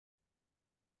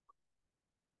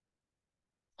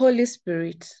Holy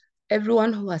Spirit,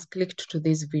 everyone who has clicked to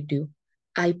this video,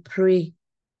 I pray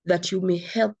that you may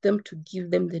help them to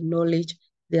give them the knowledge,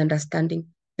 the understanding,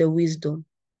 the wisdom.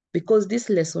 Because this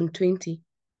lesson 20,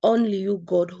 only you,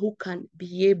 God, who can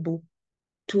be able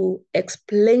to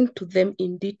explain to them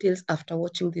in details after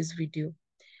watching this video.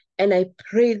 And I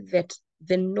pray that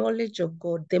the knowledge of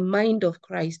God, the mind of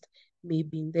Christ may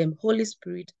be in them. Holy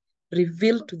Spirit,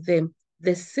 reveal to them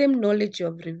the same knowledge you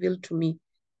have revealed to me,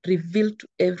 reveal to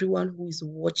everyone who is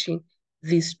watching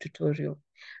this tutorial.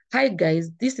 Hi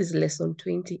guys, this is lesson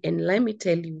 20, and let me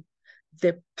tell you,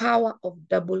 the power of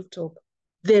double top,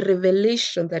 the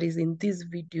revelation that is in this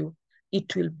video,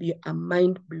 it will be a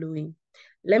mind-blowing.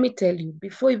 Let me tell you,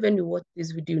 before even you watch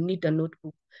this video, you need a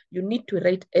notebook. You need to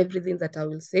write everything that I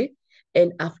will say.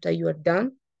 And after you are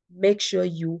done, make sure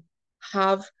you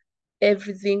have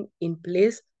everything in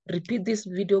place. Repeat this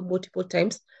video multiple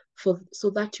times so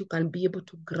that you can be able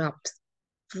to grasp,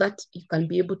 so that you can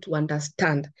be able to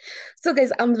understand. So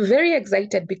guys, I'm very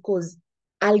excited because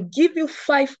I'll give you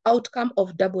 5 outcomes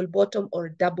of double bottom or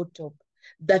double top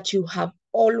that you have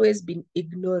always been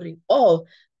ignoring, or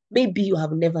maybe you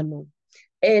have never known.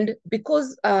 And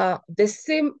because the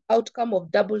same outcome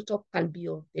of double top can be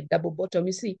of the double bottom.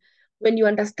 You see, when you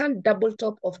understand double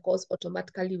top, of course,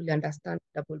 automatically you will understand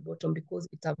double bottom because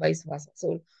it's a vice versa.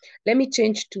 So let me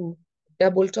change to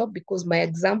double top because my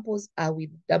examples are with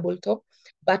double top.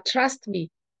 But trust me,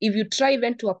 if you try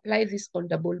even to apply this on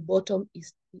double bottom, it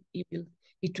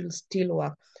will still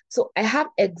work. So I have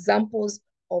examples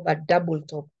of a double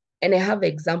top and I have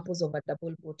examples of a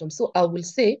double bottom. So I will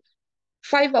say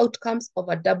 5 outcomes of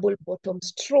a double bottom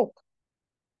stroke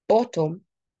bottom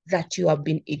that you have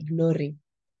been ignoring.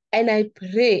 And I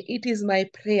pray, it is my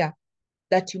prayer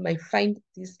that you might find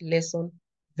this lesson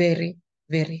very,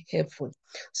 very helpful.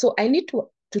 So I need to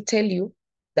tell you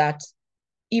that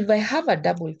if I have a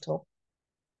double top,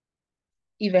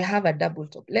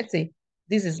 let's say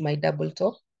this is my double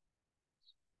top,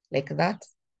 like that,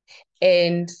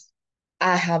 and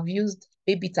I have used,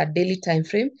 maybe it's a daily time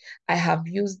frame, I have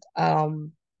used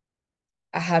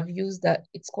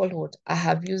it's called what? I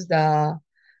have used the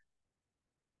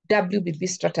WBB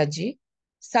strategy,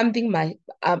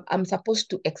 I'm supposed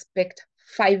to expect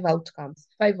 5 outcomes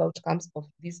of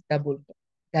this double top,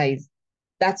 guys.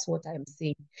 That's what I'm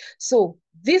saying. So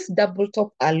this double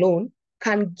top alone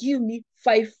can give me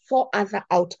 4 other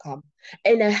outcomes.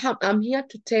 And I'm here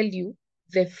to tell you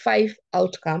the 5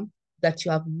 outcomes that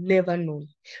you have never known.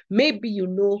 Maybe you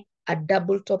know a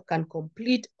double top can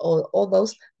complete all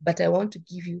others, but I want to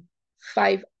give you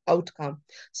 5 outcomes.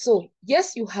 So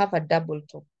yes, you have a double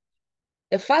top.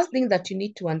 The first thing that you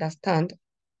need to understand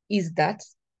is that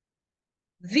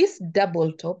this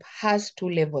double top has 2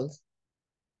 levels.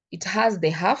 It has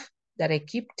the half that I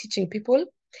keep teaching people,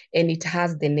 and it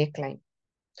has the neckline.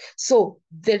 So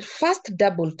the first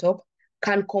double top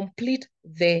can complete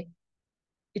the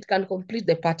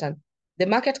pattern. The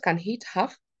market can hit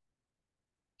half,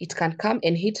 it can come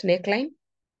and hit neckline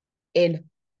and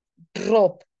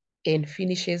drop and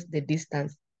finishes the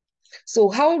distance. So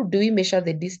how do we measure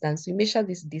the distance? We measure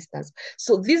this distance.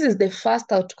 So this is the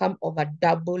first outcome of a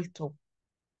double top,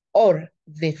 or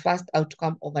the first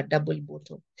outcome of a double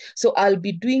bottom. So I'll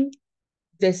be doing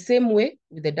the same way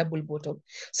with the double bottom.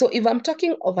 So if I'm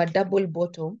talking of a double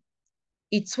bottom,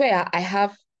 it's where I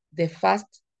have the first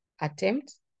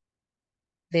attempt,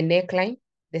 the neckline,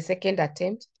 the second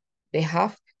attempt, the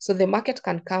half. So the market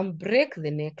can come, break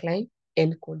the neckline,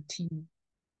 and continue.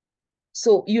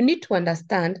 So you need to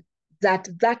understand that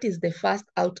that is the first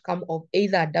outcome of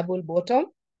either a double bottom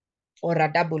or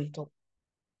a double top.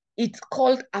 It's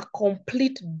called a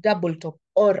complete double top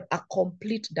or a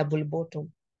complete double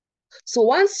bottom. So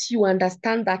once you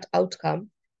understand that outcome,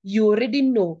 you already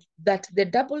know that the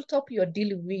double top you're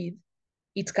dealing with,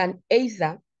 it can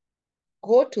either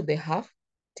go to the half,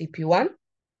 TP1,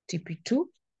 TP2,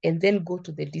 and then go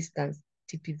to the distance,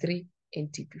 TP3 and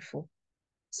TP4.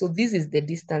 So this is the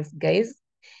distance, guys,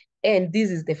 and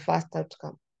this is the first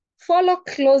outcome. Follow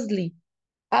closely.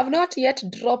 I've not yet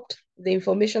dropped the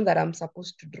information that I'm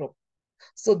supposed to drop.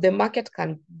 So the market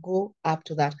can go up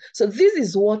to that. So this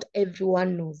is what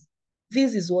everyone knows.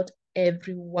 This is what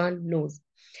everyone knows.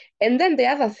 And then the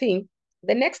other thing,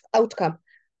 the next outcome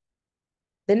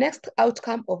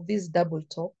of this double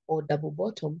top or double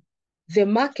bottom, the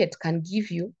market can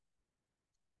give you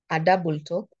a double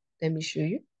top. Let me show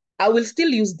you. I will still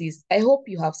use this. I hope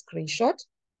you have screenshot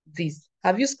this.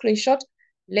 Have you screenshot?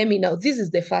 Let me know. This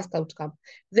is the first outcome.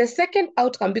 The second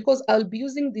outcome, because I'll be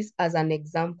using this as an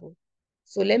example.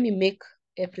 So let me make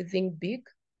everything big.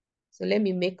 So let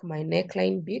me make my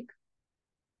neckline big.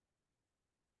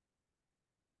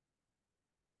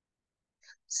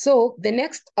 So the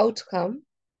next outcome,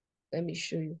 let me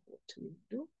show you what we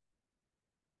do.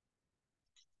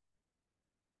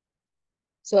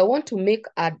 So I want to make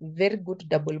a very good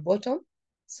double bottom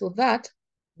so that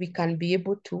we can be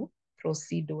able to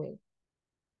proceed well.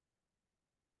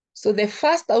 So the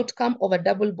first outcome of a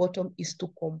double bottom is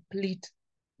to complete.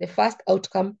 The first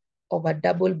outcome of a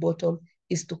double bottom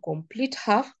is to complete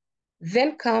half,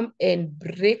 then come and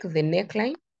break the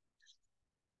neckline,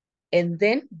 and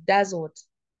then does what?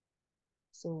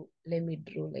 So let me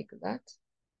draw like that.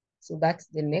 So that's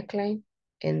the neckline,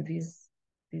 and this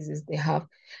is the half.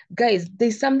 Guys,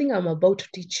 there's something I'm about to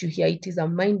teach you here. It is a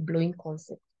mind-blowing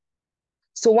concept.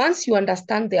 So once you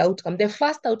understand the outcome, the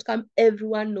first outcome,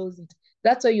 everyone knows it.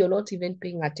 That's why you're not even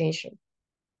paying attention.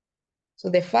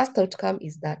 So the first outcome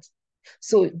is that.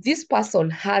 So this person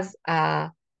has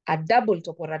a double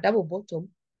top or a double bottom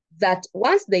that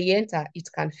once they enter, it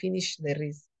can finish the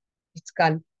race. It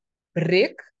can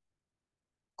break,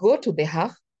 go to the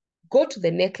half, go to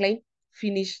the neckline,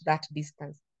 finish that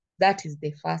distance. That is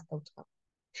the first outcome.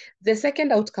 The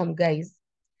second outcome, guys,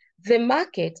 the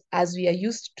market, as we are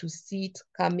used to see it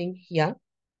coming here,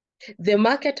 the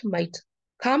market might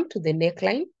come to the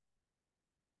neckline,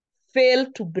 fail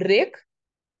to break,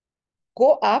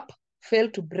 go up,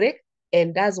 fail to break,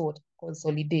 and does what?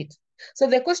 Consolidate. So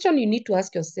the question you need to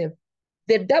ask yourself,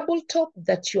 the double top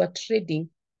that you are trading,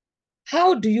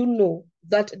 how do you know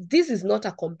that this is not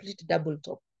a complete double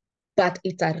top, but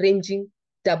it's a ranging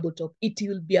double top? It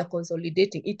will be a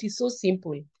consolidating. It is so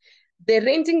simple. The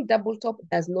ranging double top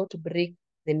does not break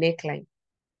the neckline.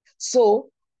 So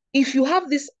if you have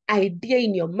this idea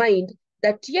in your mind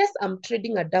that, yes, I'm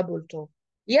trading a double top,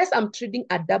 yes, I'm trading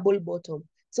a double bottom.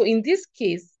 So in this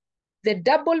case, the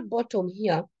double bottom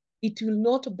here, it will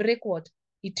not break what?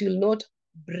 It will not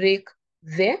break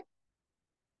the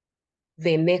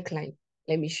neckline.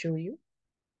 Let me show you.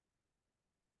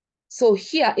 So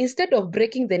here, instead of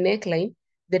breaking the neckline,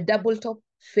 the double top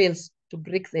fails to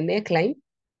break the neckline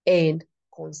and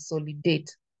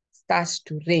consolidate, starts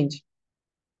to range.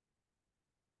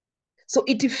 So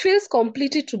it fails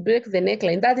completely to break the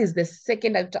neckline. That is the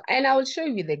second outcome. And I will show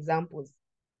you with examples.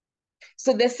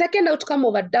 So the second outcome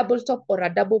of a double top or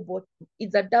a double bottom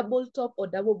is a double top or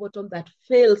double bottom that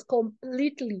fails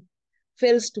completely,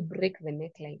 fails to break the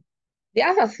neckline. The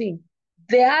other thing,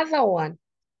 the other one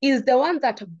is the one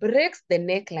that breaks the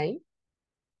neckline.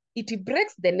 It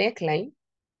breaks the neckline,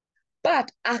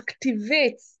 but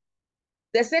activates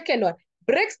the second one,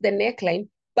 breaks the neckline,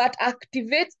 but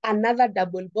activates another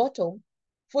double bottom.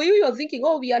 For you, you're thinking,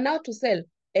 oh, we are now to sell,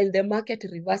 and the market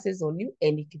reverses on you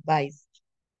and it buys.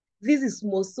 This is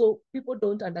more so people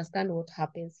don't understand what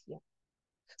happens here.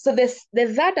 So the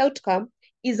third outcome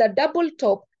is a double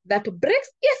top that breaks.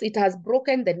 Yes, it has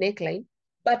broken the neckline,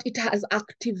 but it has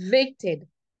activated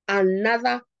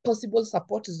another possible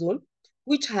support zone,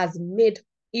 which has made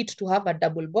it to have a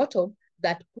double bottom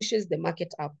that pushes the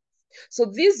market up. So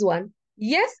this one,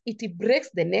 yes, it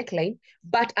breaks the neckline,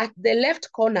 but at the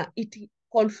left corner, it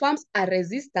confirms a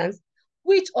resistance,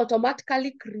 which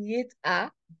automatically creates a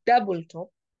double top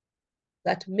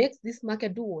that makes this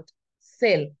market do what?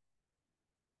 Sell.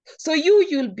 So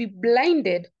you'll be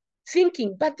blinded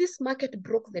thinking, but this market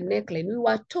broke the neckline. We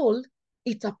were told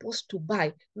it's supposed to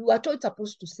buy. We were told it's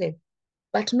supposed to sell.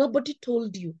 But nobody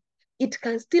told you it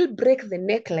can still break the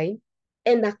neckline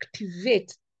and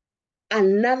activate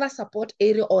another support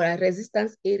area or a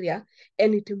resistance area,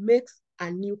 and it makes a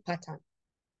new pattern.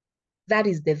 That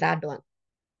is the third one.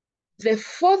 The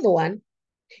fourth one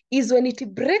is when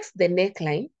it breaks the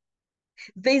neckline,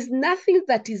 there's nothing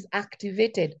that is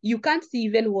activated. You can't see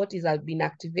even what has been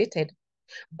activated,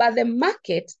 but the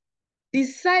market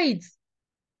decides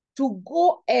to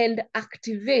go and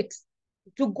activate,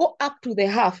 to go up to the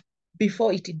half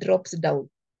before it drops down.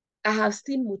 I have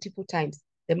seen multiple times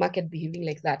the market behaving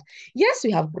like that. Yes, we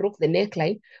have broke the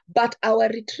neckline, but our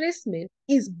retracement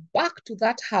is back to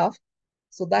that half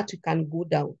so that we can go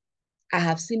down. I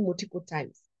have seen multiple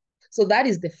times. So that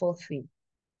is the fourth thing.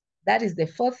 That is the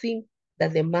fourth thing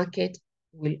that the market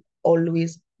will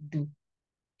always do.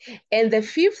 And the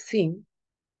fifth thing,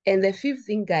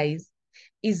 guys,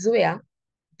 is where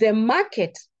the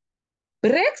market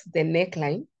breaks the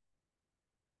neckline.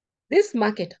 This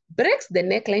market breaks the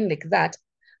neckline like that,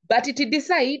 but it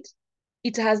decides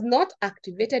it has not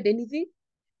activated anything.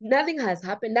 Nothing has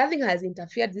happened. Nothing has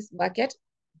interfered this market,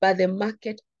 but the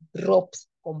market drops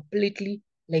completely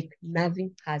like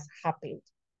nothing has happened.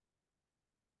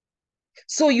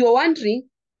 So you're wondering,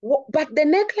 but the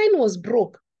neckline was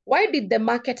broke. Why did the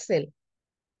market sell?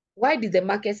 Why did the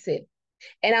market sell?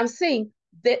 And I'm saying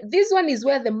that this one is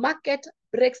where the market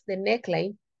breaks the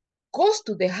neckline, goes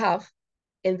to the half,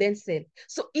 and then sell.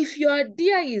 So if your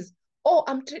idea is, oh,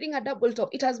 I'm trading a double top,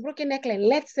 it has broken neckline,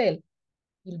 let's sell,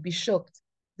 you'll be shocked.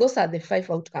 Those are the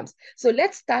 5 outcomes. So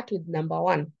let's start with number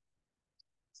 1.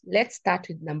 Let's start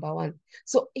with number 1.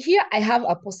 So here I have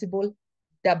a possible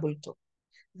double top.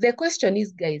 The question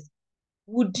is, guys,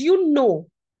 would you know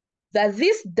that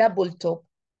this double top,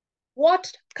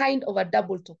 what kind of a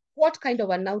double top, what kind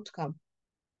of an outcome,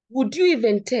 would you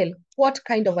even tell what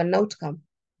kind of an outcome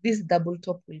this double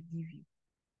top will give you?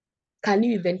 Can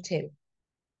you even tell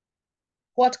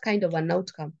what kind of an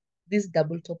outcome this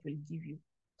double top will give you?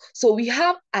 So we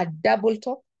have a double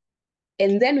top,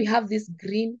 and then we have this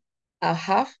green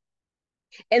half.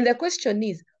 And the question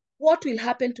is, what will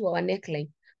happen to our neckline?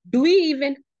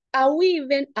 Are we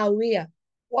even aware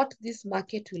what this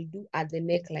market will do at the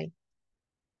neckline?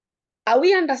 Are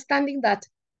we understanding that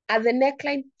at the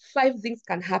neckline, 5 things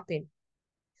can happen?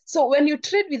 So when you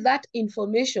trade with that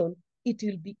information, it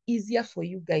will be easier for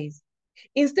you guys.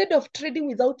 Instead of trading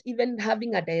without even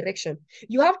having a direction,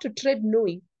 you have to trade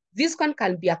knowing this one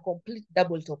can be a complete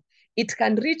double top. It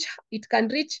can reach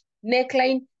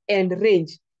neckline and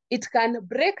range. It can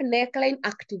break neckline,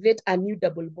 activate a new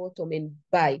double bottom and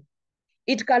buy.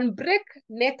 It can break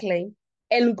neckline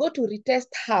and go to retest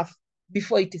half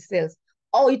before it sells.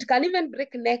 Or it can even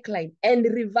break neckline and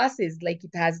reverses like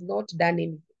it has not done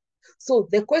anything. So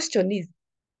the question is,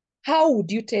 how would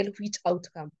you tell which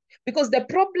outcome? Because the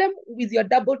problem with your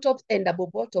double tops and double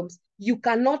bottoms, you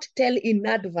cannot tell in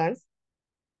advance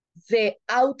the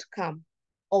outcome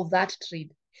of that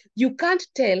trade. You can't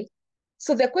tell.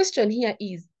 So the question here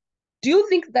is, do you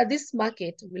think that this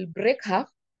market will break half?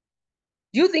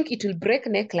 Do you think it will break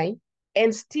neckline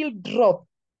and still drop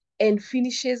and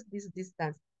finishes this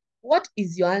distance? What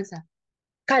is your answer?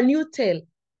 Can you tell?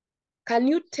 Can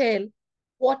you tell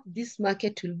what this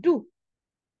market will do?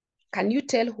 Can you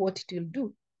tell what it will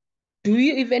do? Do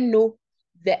you even know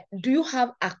that? Do you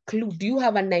have a clue? Do you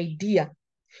have an idea?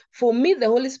 For me, the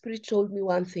Holy Spirit told me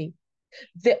one thing.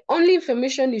 The only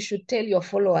information you should tell your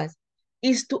followers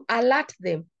is to alert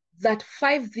them that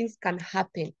 5 things can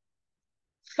happen.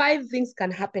 5 things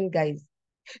can happen, guys.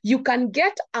 You can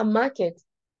get a market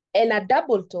and a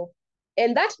double top,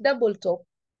 and that double top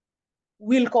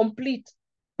will complete.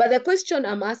 But the question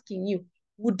I'm asking you,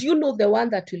 would you know the one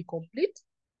that will complete?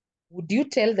 Would you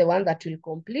tell the one that will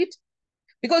complete?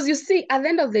 Because you see, at the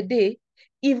end of the day,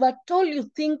 if at all you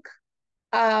think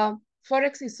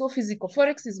Forex is so physical,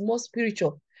 Forex is more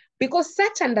spiritual, because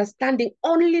such understanding,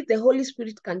 only the Holy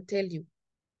Spirit can tell you.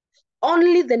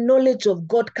 Only the knowledge of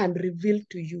God can reveal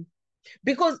to you.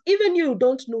 Because even you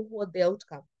don't know what the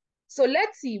outcome. So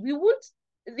let's see,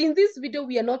 in this video,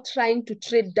 we are not trying to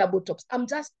trade double tops. I'm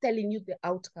just telling you the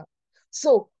outcome.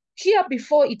 So here,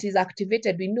 before it is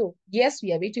activated, we know, yes,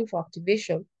 we are waiting for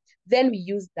activation. Then we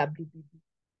use WBB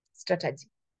strategy.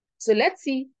 So let's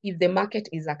see if the market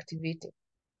is activated.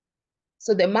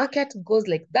 So the market goes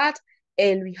like that,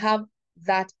 and we have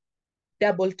that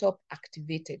double top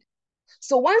activated.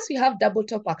 So once we have double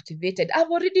top activated, I've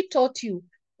already taught you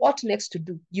what next to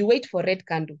do. You wait for red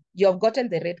candle. You have gotten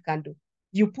the red candle.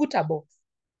 You put a box.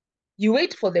 You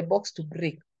wait for the box to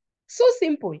break. So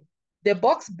simple. The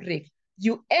box break.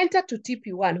 You enter to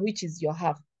TP1, which is your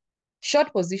half.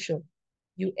 Short position.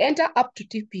 You enter up to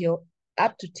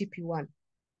TP1.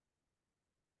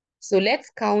 So let's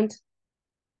count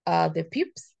the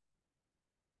pips.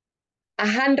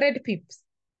 100 pips.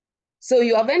 So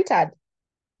you have entered.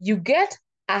 You get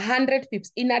 100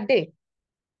 pips in a day.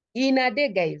 In a day,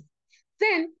 guys.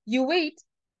 Then you wait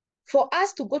for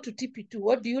us to go to TP2.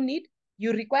 What do you need?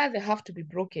 You require the half to be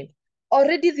broken.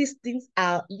 Already these things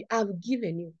I've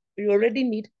given you. You already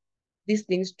need these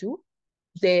things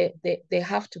they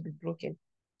have to be broken.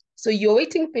 So you're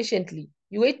waiting patiently.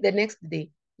 You wait the next day.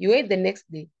 You wait the next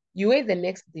day. You wait the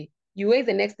next day. You wait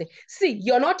the next day. See,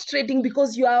 you're not trading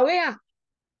because you are aware.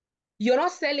 You're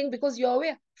not selling because you're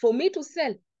aware. For me to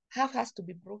sell, half has to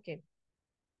be broken.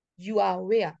 You are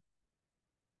aware.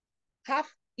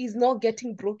 Half is not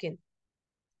getting broken.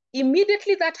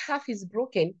 Immediately that half is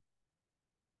broken,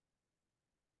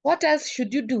 what else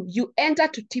should you do? You enter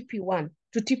to TP1,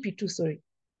 to TP2, sorry.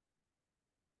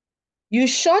 You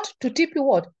short to TP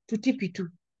what? To TP2.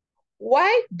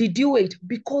 Why did you wait?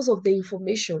 Because of the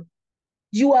information.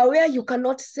 You are aware you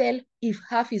cannot sell if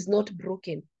half is not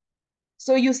broken.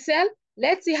 So you sell,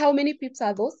 let's see how many pips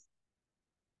are those?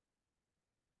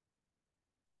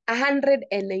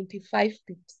 195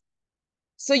 pips.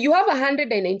 So you have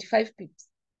 195 pips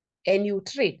and you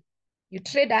trade. You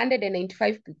trade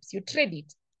 195 pips. You trade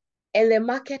it. And the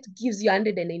market gives you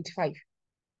 195.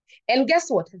 And guess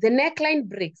what? The neckline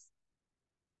breaks.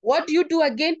 What do you do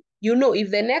again? You know,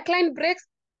 if the neckline breaks,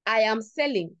 I am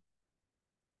selling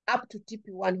up to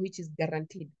TP1, which is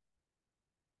guaranteed.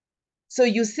 So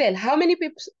you sell. How many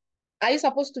pips are you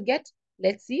supposed to get?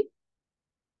 Let's see.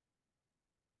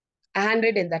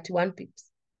 131 pips.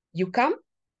 You come,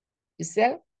 you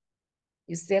sell,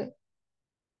 you sell,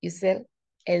 you sell,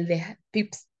 and the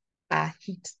pips are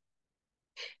hit.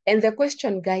 And the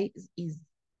question, guys, is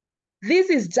this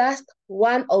is just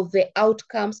one of the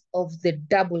outcomes of the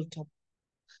double top.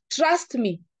 Trust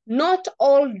me, not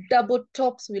all double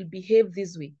tops will behave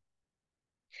this way.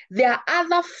 There are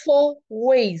other 4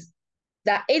 ways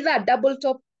that either a double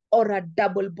top or a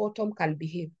double bottom can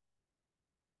behave.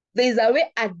 There is a way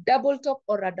a double top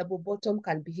or a double bottom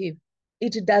can behave.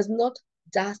 It does not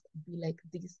just be like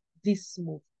this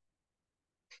smooth.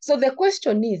 So the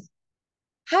question is,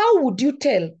 how would you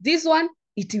tell this one?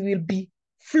 It will be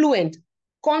fluent.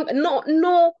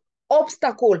 No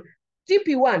obstacle.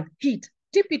 TP1 hit,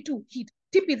 TP2 hit,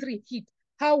 TP3 hit.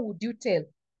 How would you tell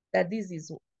that this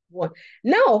is one?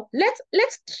 Now let's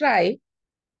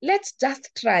just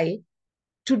try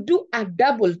to do a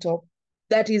double top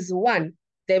that is the one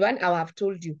I have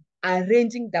told you,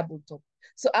 arranging double top.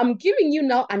 So I'm giving you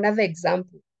now another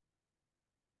example.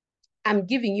 I'm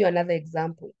giving you another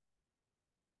example.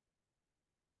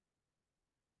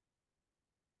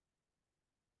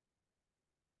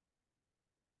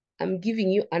 I'm giving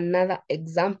you another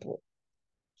example.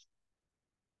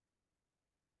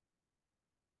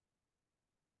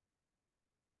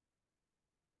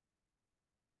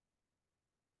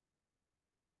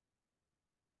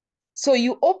 So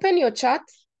you open your chart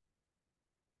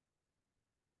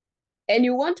and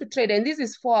you want to trade, and this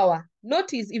is 4 hour.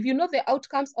 Notice, if you know the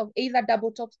outcomes of either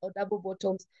double tops or double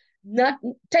bottoms,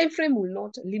 time frame will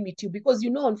not limit you, because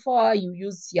you know on 4 hour you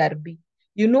use CRB.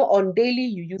 You know on daily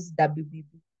you use WBB.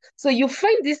 So you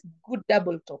find this good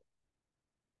double top.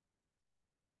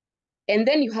 And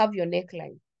then you have your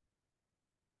neckline.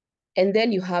 And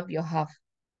then you have your half.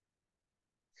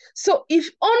 So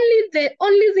if the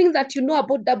only thing that you know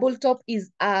about double top is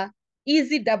a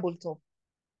easy double top,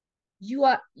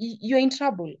 you're in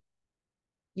trouble.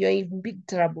 You're in big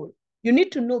trouble. You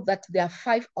need to know that there are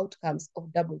 5 outcomes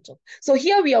of double top. So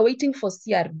here we are waiting for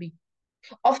CRB.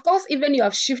 Of course, even you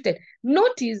have shifted.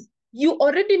 Notice you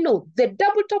already know the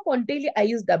double top on daily, I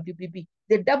use WBB.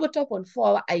 The double top on 4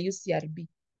 hour, I use CRB.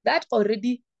 That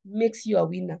already makes you a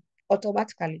winner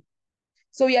automatically.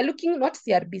 So we are looking not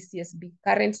CRB, CSB,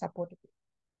 current support.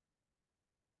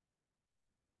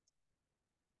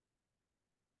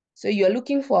 So you're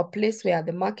looking for a place where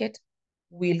the market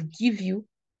will give you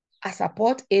a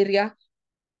support area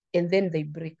and then they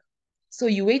break. So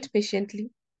you wait patiently,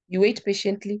 you wait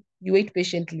patiently, you wait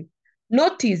patiently.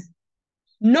 Notice,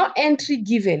 no entry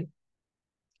given.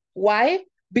 Why?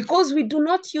 Because we do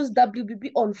not use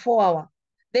WBB on 4 hour.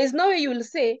 There's no way you will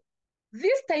say,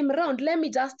 this time around, let me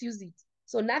just use it.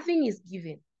 So nothing is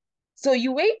given. So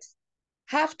you wait,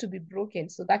 half to be broken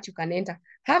so that you can enter.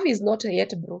 Half is not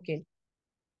yet broken.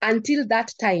 Until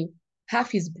that time,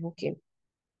 half is broken.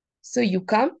 So you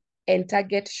come and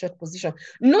target short position.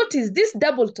 Notice this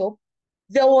double top,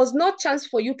 there was no chance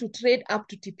for you to trade up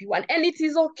to TP1. And it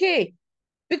is okay,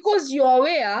 because you're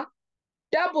aware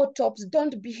double tops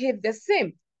don't behave the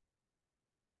same.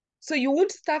 So you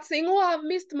won't start saying, oh, I've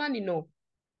missed money. No.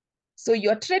 So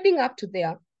you're trading up to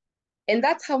there. And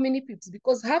that's how many pips,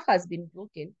 because half has been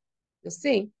broken. You're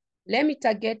saying, let me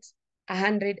target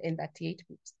 138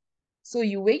 pips. So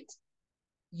you wait,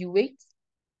 you wait,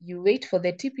 you wait for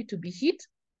the TP to be hit.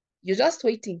 You're just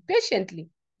waiting patiently.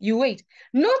 You wait.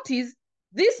 Notice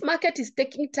this market is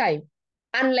taking time.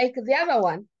 Unlike the other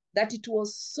one, that it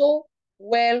was so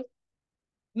well,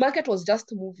 market was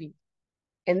just moving.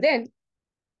 And then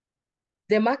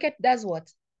the market does what?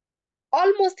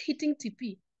 Almost hitting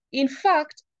TP. In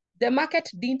fact, the market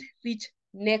didn't reach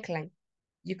neckline.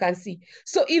 You can see.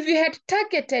 So if you had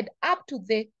targeted up to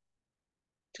the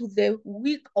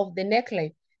wick of the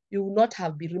neckline, you will not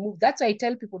have been removed. That's why I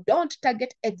tell people, don't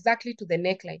target exactly to the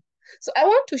neckline. So I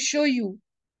want to show you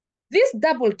this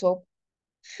double top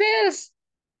fails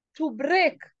to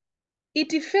break.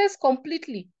 It fails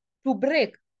completely to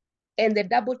break, and the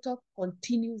double top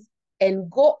continues and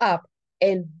go up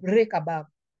and break above.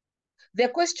 The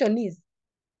question is,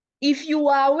 if you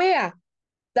are aware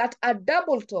that a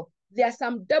double top, there are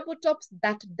some double tops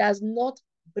that does not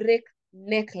break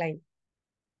neckline.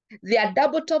 There are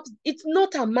double tops, it's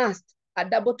not a must, a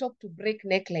double top to break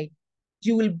neckline.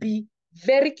 You will be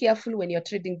very careful when you're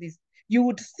trading this. You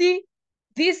would see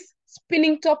these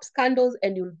spinning top candles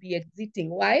and you'll be exiting.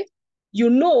 Why? You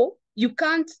know you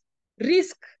can't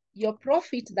risk your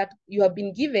profit that you have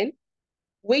been given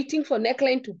waiting for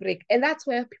neckline to break. And that's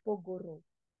where people go wrong.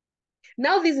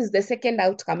 Now, this is the second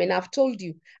outcome. And I've told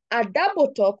you, a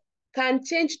double top can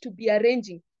change to be a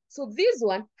ranging. So this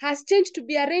one has changed to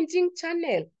be a ranging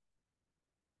channel.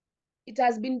 It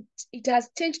has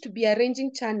changed to be a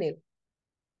ranging channel.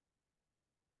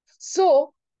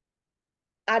 So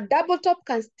a double top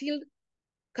can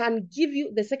give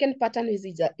you the second pattern,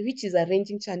 which is a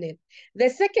ranging channel. The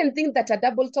second thing that a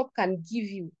double top can give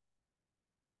you,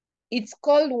 it's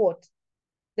called what?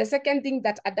 The second thing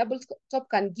that a double top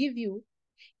can give you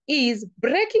is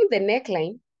breaking the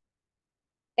neckline.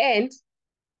 And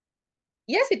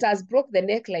yes, it has broke the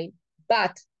neckline,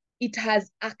 but it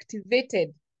has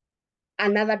activated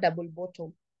another double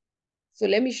bottom. So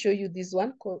let me show you this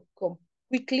one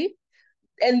quickly.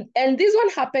 And this one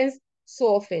happens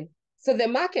so often. So the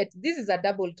market, this is a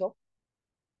double top.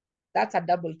 That's a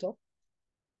double top.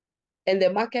 And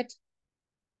the market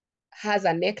has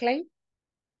a neckline.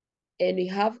 And we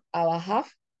have our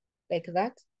half like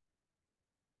that.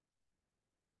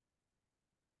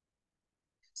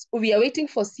 So we are waiting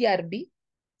for CSB,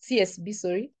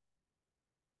 sorry.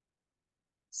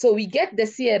 So we get the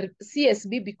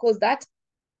CSB because that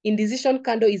indecision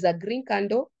candle is a green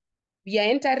candle. We are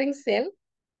entering sell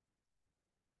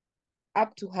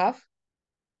up to half.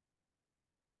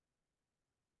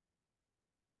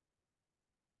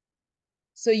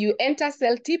 So you enter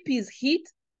sell, TP is hit.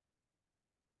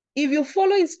 If you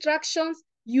follow instructions,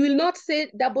 you will not say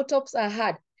double tops are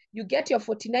hard. You get your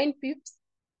 49 pips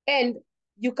and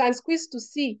you can squeeze to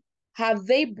see, have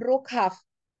they broke half?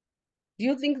 Do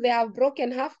you think they have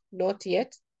broken half? Not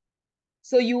yet.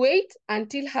 So you wait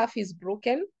until half is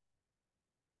broken.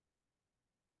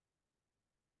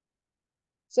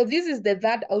 So this is the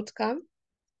third outcome.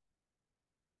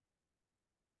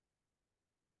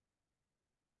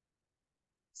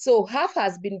 So half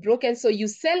has been broken. So you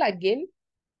sell again.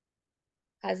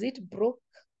 Has it broke?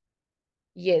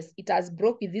 Yes, it has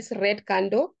broke with this red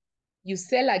candle. You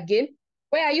sell again.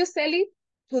 Where are you selling?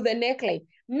 To the neckline.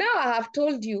 Now I have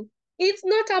told you, it's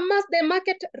not a must the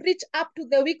market reach up to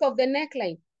the wick of the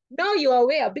neckline. Now you are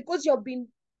aware because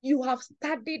you have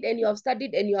studied and you have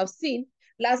studied and you have seen.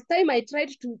 Last time I tried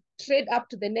to trade up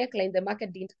to the neckline, the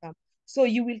market didn't come. So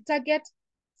you will target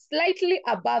slightly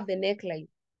above the neckline.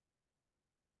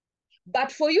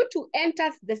 But for you to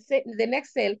enter the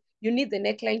next sale, you need the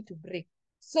neckline to break.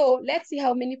 So let's see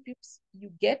how many pips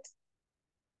you get.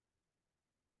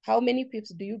 How many pips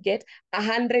do you get?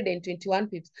 121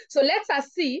 pips. So let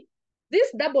us see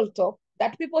this double top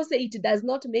that people say it does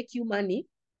not make you money.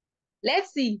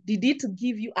 Let's see, did it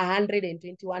give you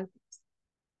 121 pips?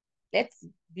 Let's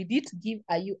see, did it give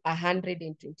you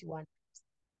 121 pips?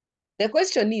 The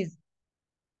question is,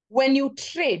 when you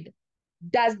trade,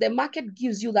 does the market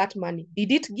gives you that money?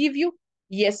 Did it give you?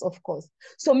 Yes, of course.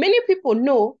 So many people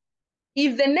know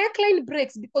if the neckline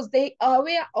breaks because they are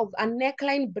aware of a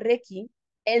neckline breaking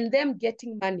and them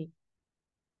getting money.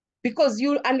 Because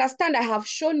you understand, I have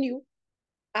shown you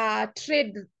a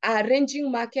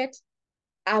ranging market,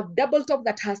 a double top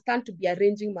that has turned to be a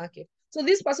ranging market. So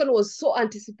this person was so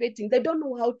anticipating, they don't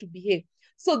know how to behave.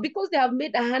 So because they have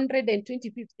made 120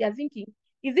 pips, they are thinking,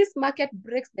 if this market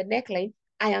breaks the neckline,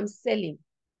 I am selling.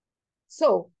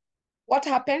 So what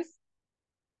happens?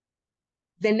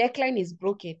 The neckline is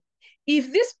broken.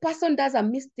 If this person does a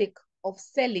mistake of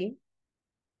selling,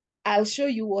 I'll show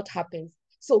you what happens.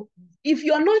 So if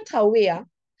you're not aware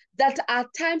that at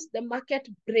times the market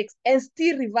breaks and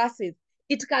still reverses,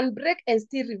 it can break and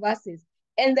still reverses.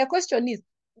 And the question is,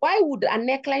 why would a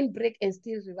neckline break and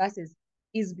still reverses?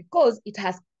 Is because it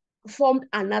has formed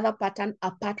another pattern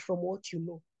apart from what you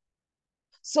know.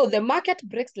 So the market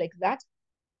breaks like that.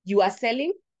 You are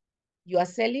selling.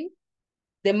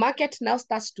 The market now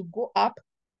starts to go up.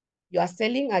 You are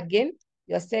selling again.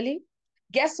 You are selling.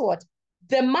 Guess what?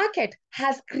 The market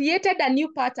has created a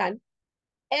new pattern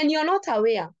and you're not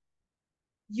aware.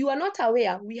 You are not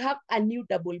aware we have a new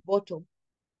double bottom.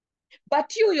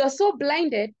 But you're so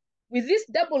blinded with this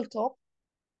double top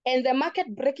and the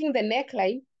market breaking the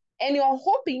neckline and you're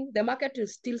hoping the market will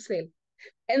still sell.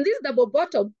 And this double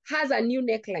bottom has a new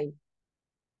neckline.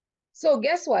 So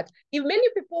guess what? If many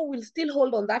people will still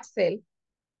hold on that sell,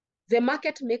 the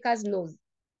market makers knows.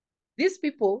 These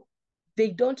people, they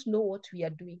don't know what we are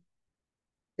doing.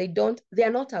 They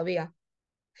are not aware.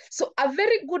 So a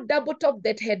very good double top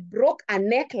that had broke a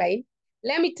neckline,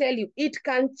 let me tell you, it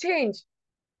can change.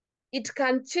 It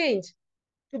can change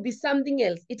to be something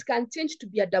else. It can change to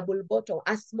be a double bottom,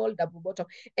 a small double bottom.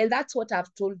 And that's what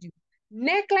I've told you.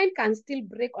 Neckline can still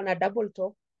break on a double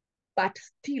top, but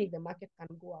still the market can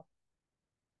go up.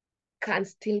 Can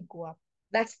still go up.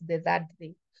 That's the third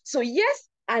thing. So yes,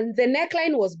 and the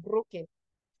neckline was broken.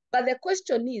 But the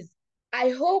question is, I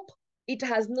hope it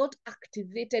has not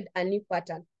activated a new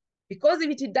pattern. Because if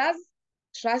it does,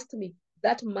 trust me,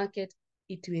 that market,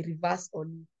 it will reverse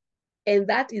on you. And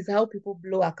that is how people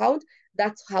blow account.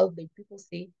 That's how the people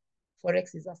say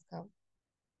Forex is a scam.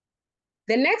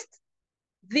 The next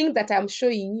thing that I'm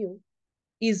showing you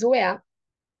is where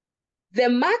the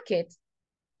market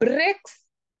breaks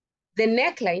the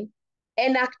neckline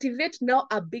and activate now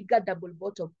a bigger double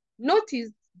bottom. Notice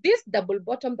this double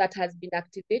bottom that has been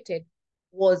activated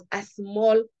was a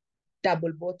small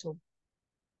double bottom.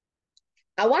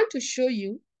 I want to show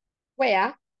you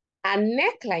where a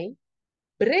neckline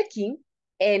breaking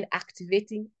and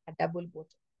activating a double bottom.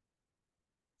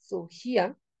 So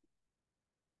here,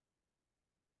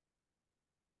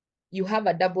 you have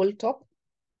a double top.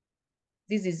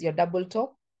 This is your double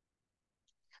top.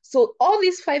 So all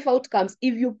these 5 outcomes,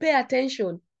 if you pay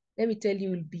attention, let me tell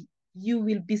you, you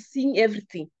will be seeing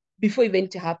everything before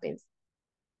event happens.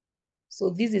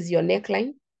 So this is your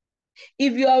neckline.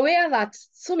 If you're aware that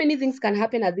so many things can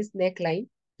happen at this neckline,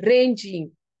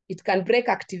 ranging, it can break,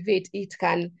 activate, it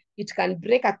can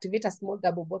break, activate a small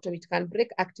double bottom, it can break,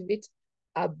 activate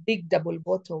a big double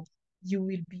bottom, you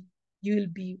will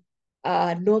be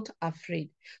not afraid.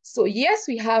 So yes,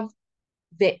 we have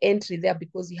the entry there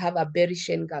because we have a bearish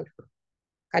engulf.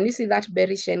 Can you see that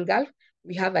bearish engulf?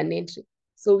 We have an entry.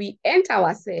 So we enter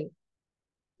our sell,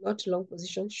 not long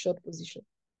position, short position.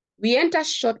 We enter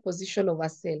short position of a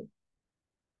sell.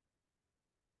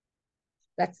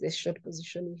 That's the short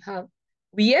position we have.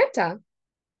 We enter,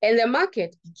 and the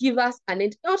market gives us an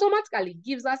entry, automatically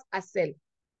gives us a sell.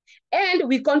 And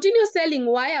we continue selling.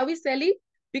 Why are we selling?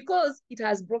 Because it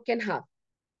has broken half.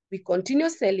 We continue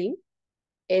selling,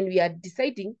 and we are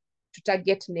deciding to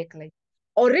target neckline.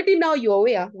 Already now you're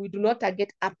aware, we do not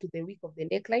target up to the wick of the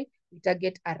neckline. We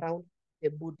target around the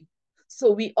body.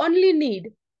 So we only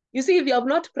need, you see, if you have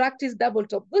not practiced double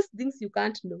top, those things you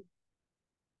can't know,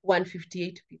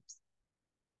 158 pips.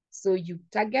 So you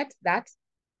target that,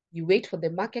 you wait for the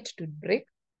market to break,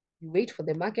 you wait for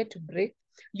the market to break.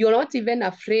 You're not even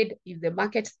afraid if the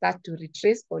market starts to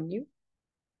retrace on you,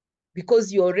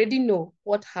 because you already know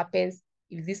what happens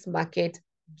if this market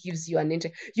gives you an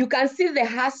entry. You can see the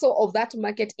hustle of that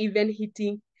market even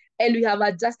hitting, and we have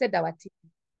adjusted our team.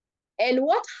 And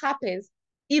what happens,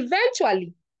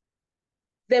 eventually,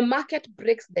 the market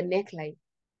breaks the neckline.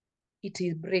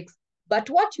 It breaks. But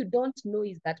what you don't know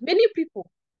is that many people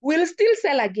will still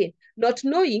sell again, not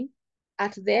knowing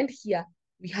at the end here,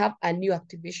 we have a new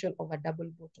activation of a double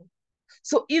bottom.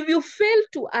 So if you fail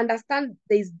to understand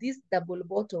there's this double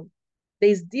bottom,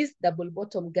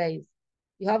 guys,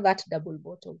 you have that double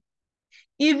bottom.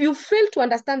 If you fail to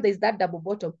understand there's that double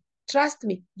bottom, trust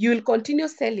me, you will continue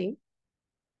selling.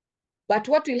 But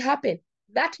what will happen?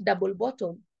 That double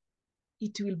bottom,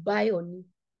 it will buy on you.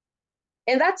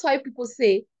 And that's why people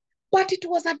say, but it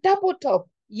was a double top.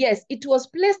 Yes, it was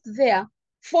placed there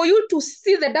for you to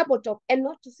see the double top and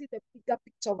not to see the bigger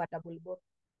picture of a double bottom.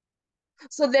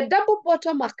 So the double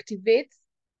bottom activates,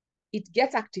 it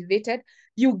gets activated.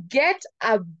 You get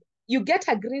a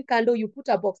green candle, you put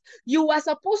a box. You were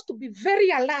supposed to be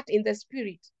very alert in the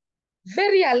spirit,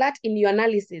 very alert in your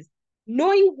analysis,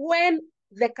 knowing when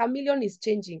the chameleon is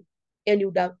changing, and you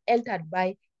would have entered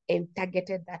by and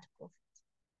targeted that profit.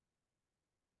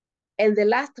 And the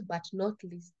last but not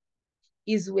least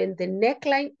is when the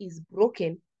neckline is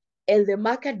broken and the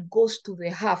market goes to the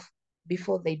half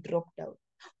before they drop down.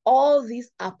 All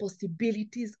these are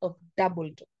possibilities of double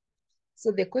top.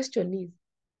 So the question is,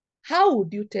 how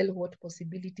would you tell what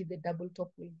possibility the double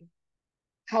top will do?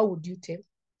 How would you tell?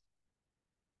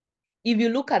 If you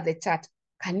look at the chart,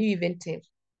 can you even tell?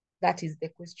 That is the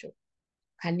question.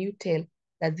 Can you tell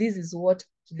that this is what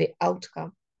the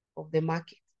outcome of the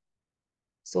market?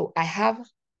 So I have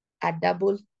a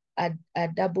double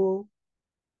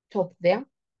top there,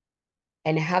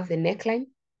 and I have the neckline.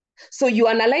 So you're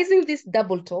analyzing this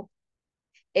double top,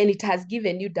 and it has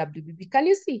given you WBB. Can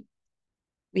you see?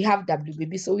 We have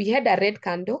WBB. So we had a red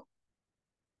candle.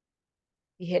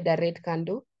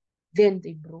 Then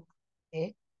they broke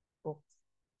the box.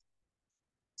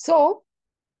 So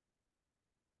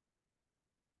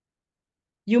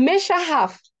you measure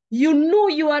half. You know,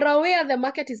 you are aware the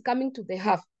market is coming to the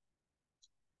half.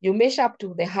 You measure up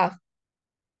to the half.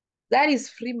 That is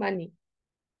free money.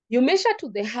 You measure to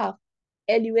the half,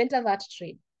 and you enter that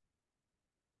trade.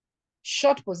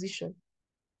 Short position.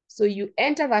 So you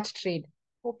enter that trade,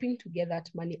 hoping to get that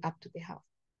money up to the half.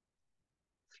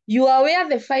 You are aware of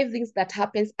the 5 things that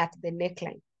happens at the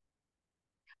neckline.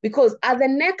 Because at the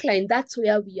neckline, that's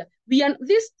where we are.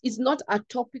 This is not a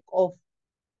topic of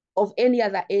of any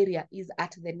other area is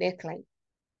at the neckline.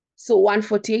 So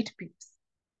 148 pips.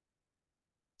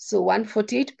 So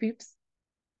 148 pips.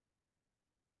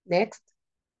 Next.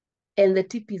 And the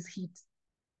tip is hit.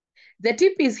 The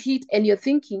tip is hit and you're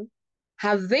thinking,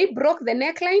 have they broke the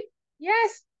neckline?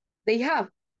 Yes, they have.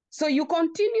 So you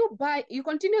continue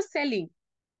selling.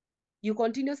 You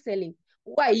continue selling.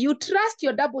 Why? You trust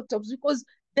your double tops because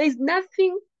there's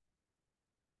nothing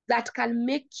that can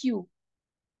make you,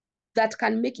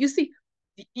 see,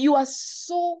 you are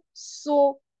so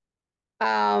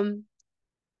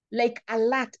like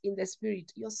alert in the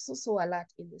spirit. You're so alert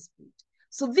in the spirit.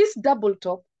 So this double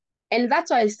top, and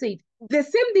that's why I said the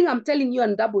same thing I'm telling you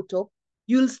on double top,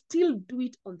 you'll still do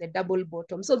it on the double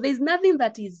bottom. So there's nothing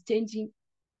that is changing.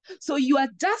 So you are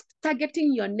just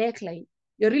targeting your neckline.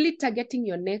 You're really targeting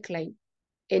your neckline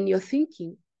and you're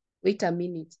thinking, wait a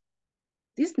minute,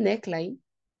 this neckline,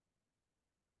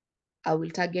 I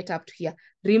will target up to here.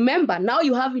 Remember, now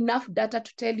you have enough data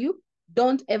to tell you,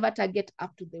 don't ever target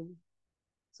up to the width.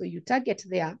 So you target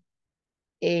there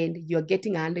and you're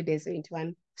getting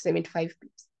 175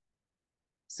 pips.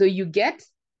 So you get,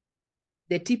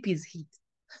 the tip is hit.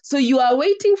 So you are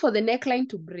waiting for the neckline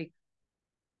to break.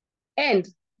 And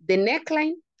the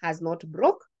neckline has not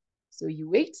broke. So you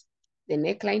wait, the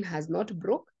neckline has not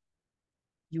broke.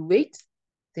 You wait,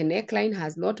 the neckline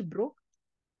has not broke.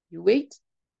 You wait,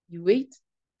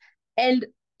 and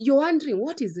you're wondering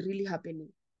what is really happening.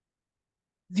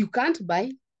 You can't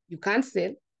buy, you can't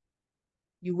sell.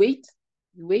 You wait,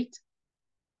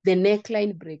 the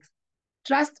neckline breaks.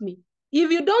 Trust me,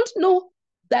 if you don't know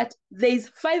that there's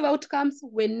 5 outcomes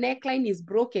when neckline is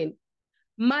broken,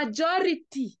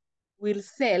 majority will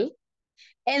sell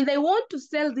and they want to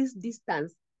sell this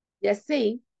distance. They're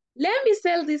saying, let me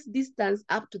sell this distance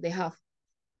up to the half.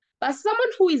 But someone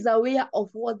who is aware of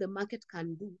what the market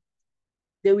can do,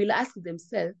 they will ask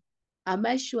themselves, am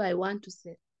I sure I want to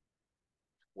sell?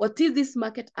 What if this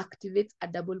market activates a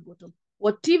double bottom?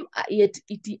 What if it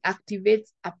activates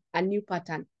a new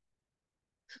pattern?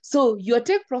 So your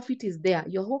take profit is there.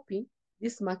 You're hoping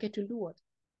this market will do what?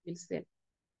 Will sell.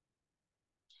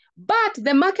 But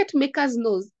the market makers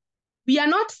knows we are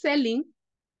not selling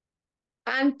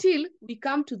until we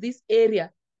come to this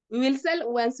area. We will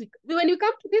sell when you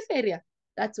come to this area,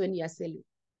 that's when you are selling.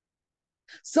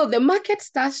 So the market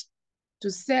starts to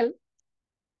sell,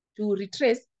 to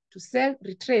retrace, to sell,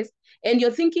 retrace, and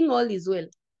you're thinking all is well.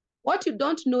 What you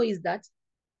don't know is that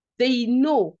they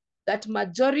know that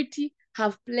majority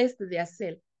have placed their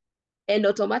sell and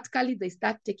automatically they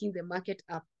start taking the market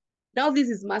up. Now this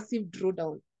is massive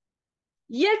drawdown.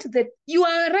 Yet that you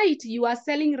are right, you are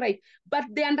selling right, but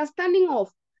the understanding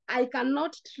of I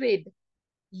cannot trade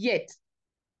yet.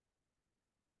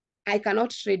 I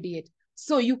cannot trade yet.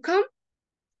 So you come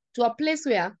to a place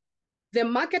where the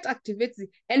market activates it,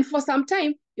 and for some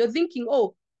time you're thinking,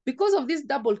 oh, because of this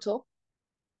double top,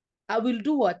 I will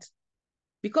do what?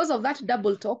 Because of that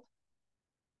double top,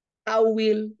 I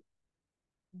will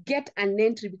get an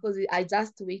entry because I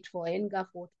just wait for NGAF.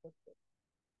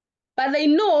 But they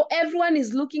know everyone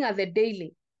is looking at the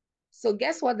daily. So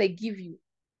guess what they give you?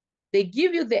 They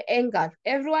give you the NGAF.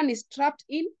 Everyone is trapped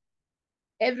in.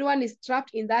 Everyone is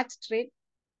trapped in that trade.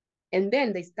 And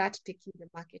then they start taking the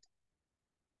market.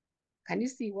 Can you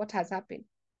see what has happened?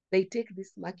 They take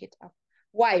this market up.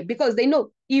 Why? Because they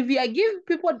know if you give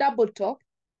people double top,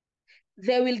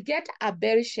 they will get a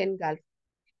bearish engulf.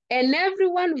 And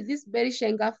everyone with this bearish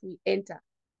engulf will enter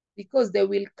because they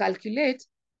will calculate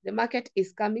the market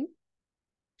is coming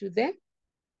to the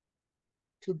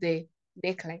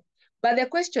neckline. But the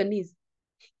question is,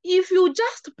 if you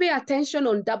just pay attention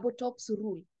on double tops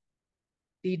rule,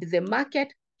 did the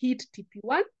market hit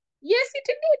TP1? Yes, it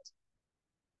did.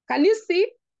 Can you see?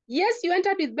 Yes, you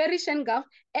entered with bearish engulf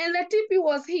and the TP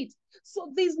was hit.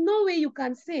 So there's no way you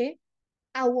can say,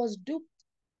 I was duped,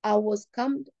 I was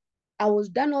scammed, I was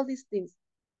done all these things.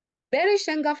 Bearish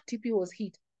engulf TP was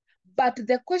hit. But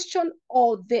the question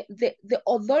or the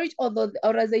authority or the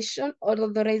authorization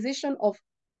of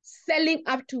selling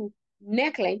up to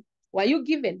neckline, were you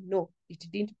given? No, it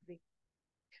didn't break.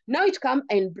 Now it come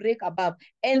and break above.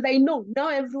 And they know, now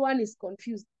everyone is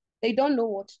confused. They don't know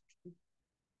what to do.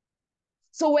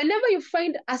 So whenever you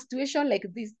find a situation like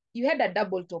this, you had a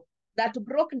double top that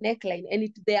broke neckline and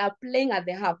they are playing at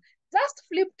the half, just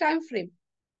flip time frame.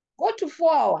 Go to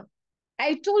 4 hour.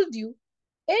 I told you,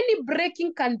 any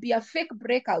breaking can be a fake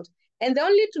breakout. And the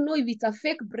only to know if it's a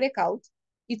fake breakout,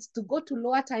 it's to go to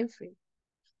lower time frame.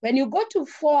 When you go to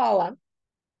 4 hour,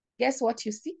 guess what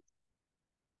you see?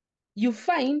 You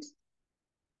find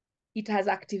it has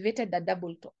activated the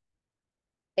double top.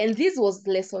 And this was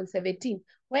lesson 17,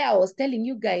 where I was telling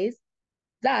you guys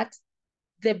that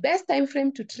the best time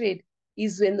frame to trade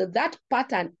is when that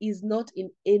pattern is not in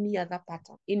any other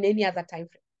pattern, in any other time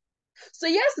frame. So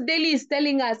yes, daily is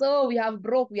telling us, oh, we have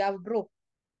broke.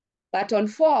 But on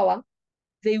 4 hour,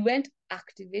 they went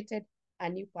activated a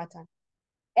new pattern.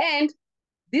 And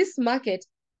this market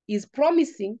is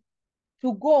promising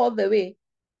to go all the way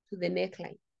to the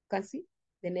neckline. You can see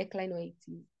the neckline where it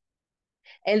is.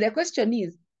 And the question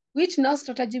is, which now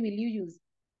strategy will you use?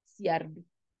 CRB.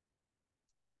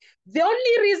 The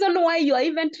only reason why you are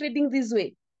even trading this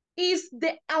way is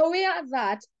the aware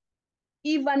that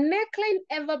if a neckline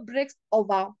ever breaks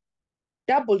over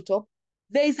double top,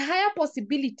 there is higher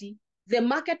possibility the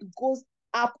market goes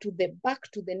up to the back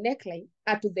to the neckline,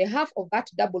 to the half of that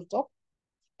double top.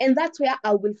 And that's where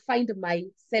I will find my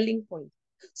selling point.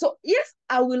 So yes,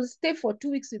 I will stay for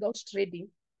 2 weeks without trading,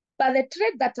 but the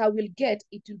trade that I will get,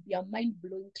 it will be a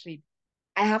mind-blowing trade.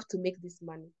 I have to make this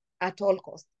money at all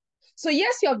costs. So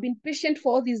yes, you have been patient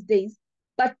for all these days,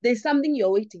 but there's something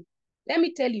you're waiting. Let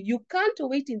me tell you, you can't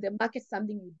wait in the market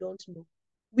something you don't know.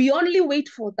 We only wait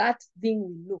for that thing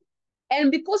we know.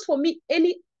 And because for me,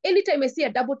 anytime I see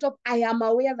a double top, I am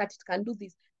aware that it can do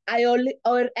this. I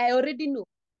already know.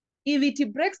 If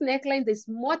it breaks neckline, there's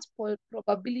much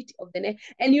probability of the neck.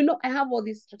 And you know, I have all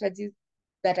these strategies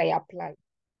that I apply.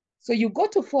 So you go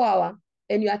to 4 hour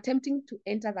and you're attempting to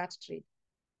enter that trade.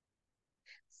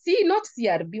 See, not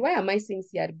CRB. Why am I saying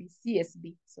CRB?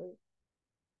 CSB. Sorry.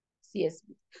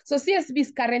 CSB. So CSB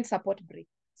is current support break.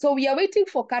 So we are waiting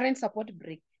for current support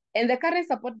break. And the current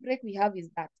support break we have is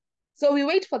that. So we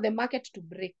wait for the market to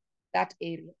break that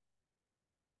area.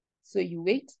 So you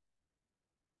wait.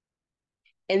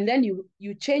 And then you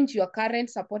change your current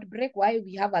support break while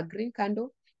we have a green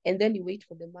candle. And then you wait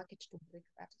for the market to break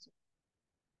that zone.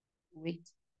 Wait.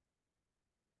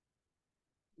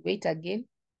 Wait again.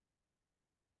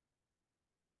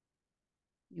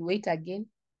 You wait again.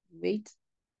 You wait.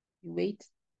 You wait.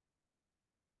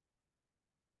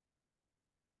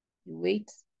 You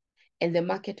wait. And the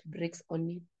market breaks on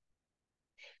you.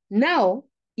 Now,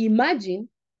 imagine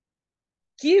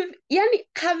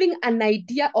having an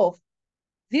idea of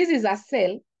this is a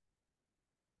sell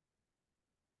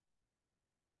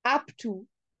up to,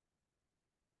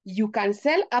 you can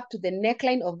sell up to the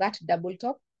neckline of that double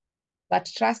top, but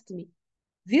trust me,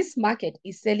 this market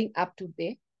is selling up to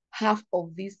the half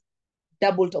of this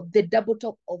double top, the double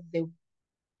top of the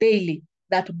daily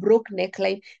that broke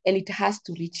neckline, and it has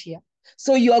to reach here.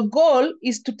 So your goal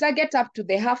is to target up to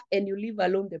the half and you leave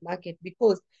alone the market,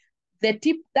 because that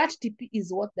TP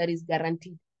is what that is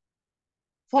guaranteed.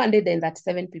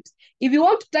 437 pips. If you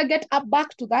want to target up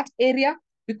back to that area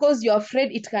because you're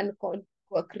afraid it can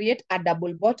create a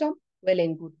double bottom, well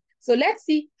and good. So let's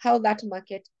see how that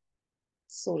market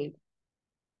sold.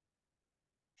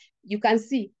 You can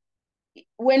see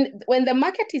when the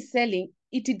market is selling,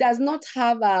 it does not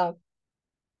have a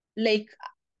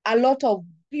lot of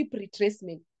deep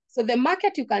retracement. So the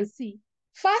market, you can see,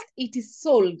 first it is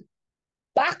sold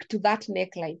back to that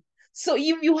neckline. So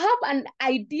if you have an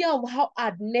idea of how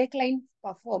a neckline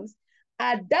performs,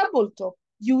 a double top,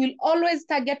 you will always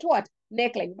target what?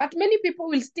 Neckline. But many people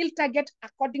will still target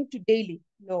according to daily.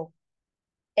 No.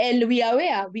 And we are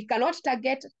aware we cannot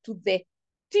target to the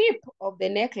tip of the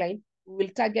neckline, we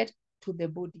will target to the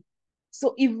body.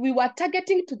 So if we were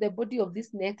targeting to the body of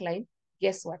this neckline,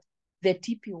 guess what? The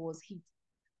TP was hit.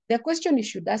 The question you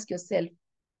should ask yourself,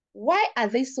 why are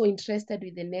they so interested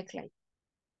with the neckline?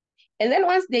 And then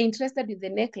once they're interested with the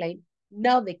neckline,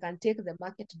 now they can take the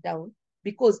market down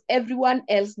because everyone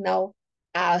else now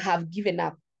have given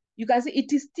up. You can see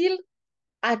it is still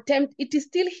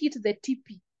hit the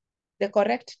TP, the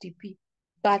correct TP.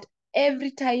 But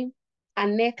every time a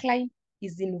neckline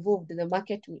is involved, the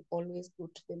market will always go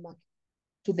to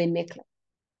the neckline.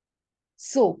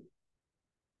 So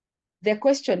the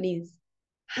question is,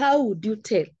 how would you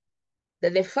tell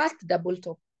that the first double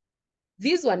top,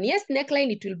 this one, yes,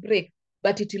 neckline, it will break,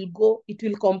 but it will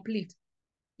complete.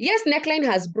 Yes, neckline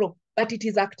has broke, but it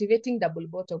is activating double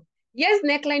bottom. Yes,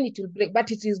 neckline, it will break,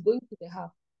 but it is going to the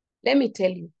half. Let me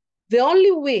tell you, the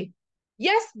only way,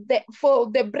 yes, for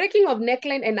the breaking of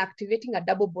neckline and activating a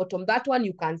double bottom, that one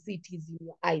you can see, it is in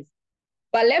your eyes.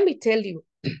 But let me tell you,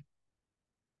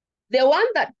 the one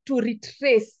to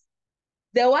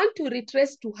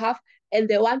retrace to half and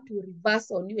the one to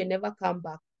reverse on you and never come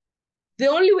back, the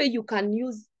only way you can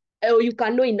use, or you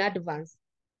can know in advance,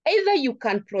 either you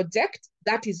can project,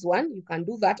 that is one, you can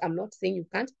do that, I'm not saying you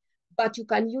can't, but you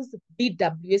can use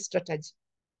BWA strategy.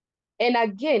 And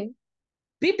again,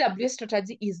 BWA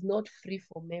strategy is not free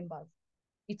for members.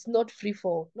 it's not free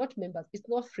for, not members, it's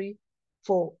not free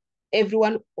for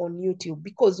everyone on YouTube.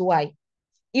 Because why?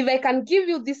 If I can give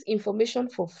you this information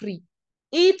for free,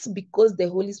 it's because the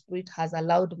Holy Spirit has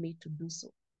allowed me to do so.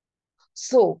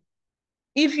 So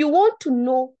if you want to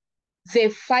know the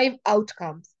 5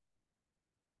 outcomes,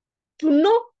 to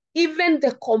know even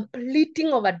the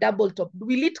completing of a double top,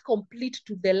 will it complete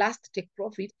to the last take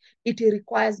profit? It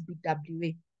requires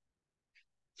BWA.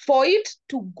 For it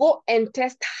to go and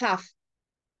test half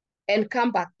and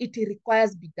come back, it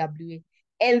requires BWA.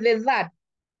 And the third,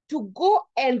 to go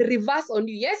and reverse on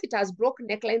you. Yes, it has broken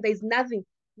neckline. There is nothing.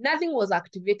 Nothing was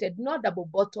activated. No double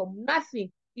bottom.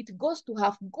 Nothing. It goes to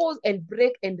half, goes and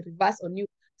break and reverse on you.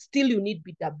 Still, you need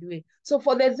BWA. So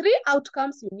for the 3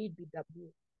 outcomes, you need BWA.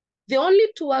 The only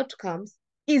 2 outcomes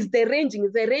is the ranging.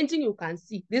 The ranging you can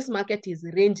see. This market is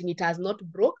ranging. It has not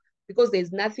broke because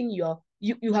there's nothing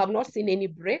you have not seen any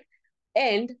break.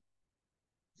 And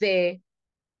the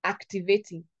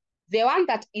activating. The one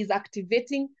that is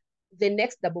activating the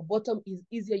next double bottom is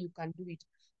easier. You can do it.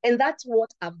 And that's what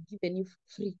I've given you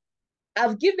free.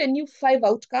 I've given you 5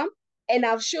 outcomes and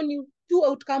I've shown you 2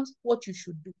 outcomes, what you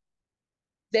should do.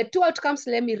 The 2 outcomes,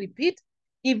 let me repeat.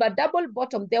 If a double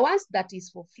bottom, the ones that is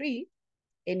for free,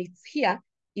 and it's here,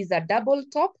 is a double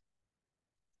top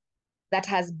that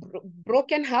has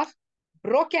broken half,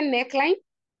 broken neckline,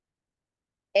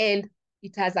 and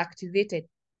it has activated.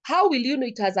 How will you know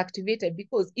it has activated?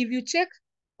 Because if you check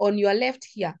on your left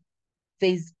here,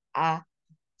 there's a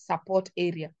support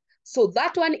area. So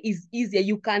that one is easier.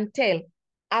 You can tell.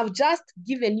 I've just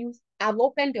given you, I've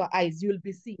opened your eyes. You'll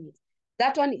be seeing it.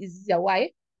 That one is easier.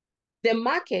 Why? The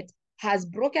market has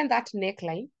broken that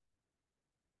neckline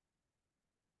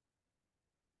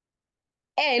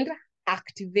and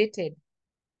activated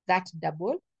that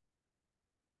double,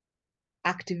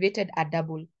 activated a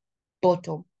double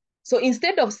bottom. So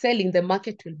instead of selling, the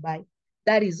market will buy.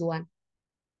 That is one.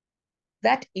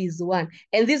 That is one.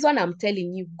 And this one, I'm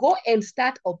telling you, go and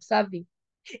start observing.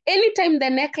 Anytime the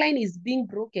neckline is being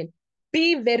broken,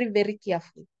 be very, very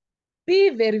careful.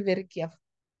 Be very, very careful.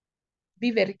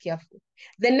 Be very careful.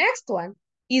 The next one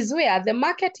is where the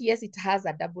market, yes, it has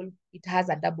a double top. It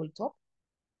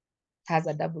has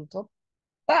a double top.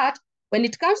 But when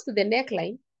it comes to the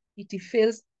neckline, it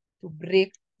fails to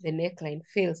break the neckline,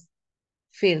 fails.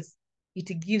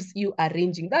 It gives you a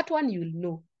ranging. That one you'll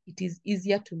know. It is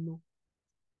easier to know.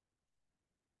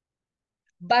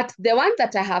 But the one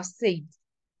that I have said,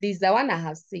 this is the one I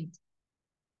have said.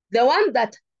 The one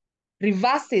that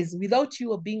reverses without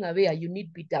you being aware, you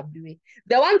need BWA.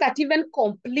 The one that even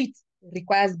completes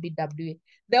requires BWA.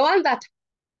 The one that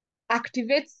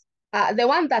activates, the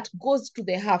one that goes to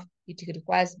the half, it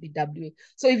requires BWA.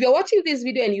 So if you're watching this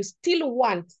video and you still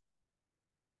want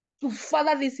to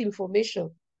further this information,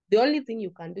 the only thing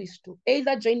you can do is to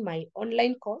either join my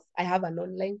online course. I have an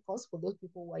online course for those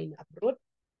people who are in abroad,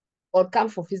 or come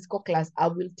for physical class. I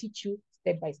will teach you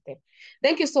step by step.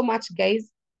 Thank you so much, guys.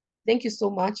 Thank you so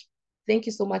much. Thank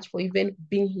you so much for even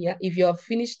being here. If you have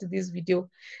finished this video,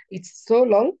 it's so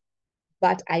long,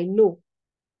 but I know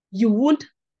you won't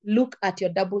look at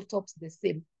your double tops the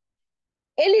same.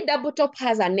 Any double top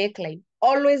has a neckline.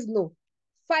 Always know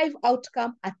 5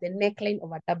 outcomes at the neckline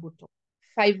of a double top.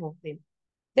 5 of them.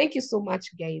 Thank you so much,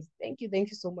 guys. Thank you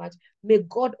so much. May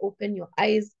God open your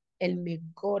eyes and may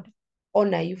God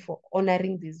honor you for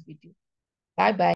honoring this video. Bye-bye.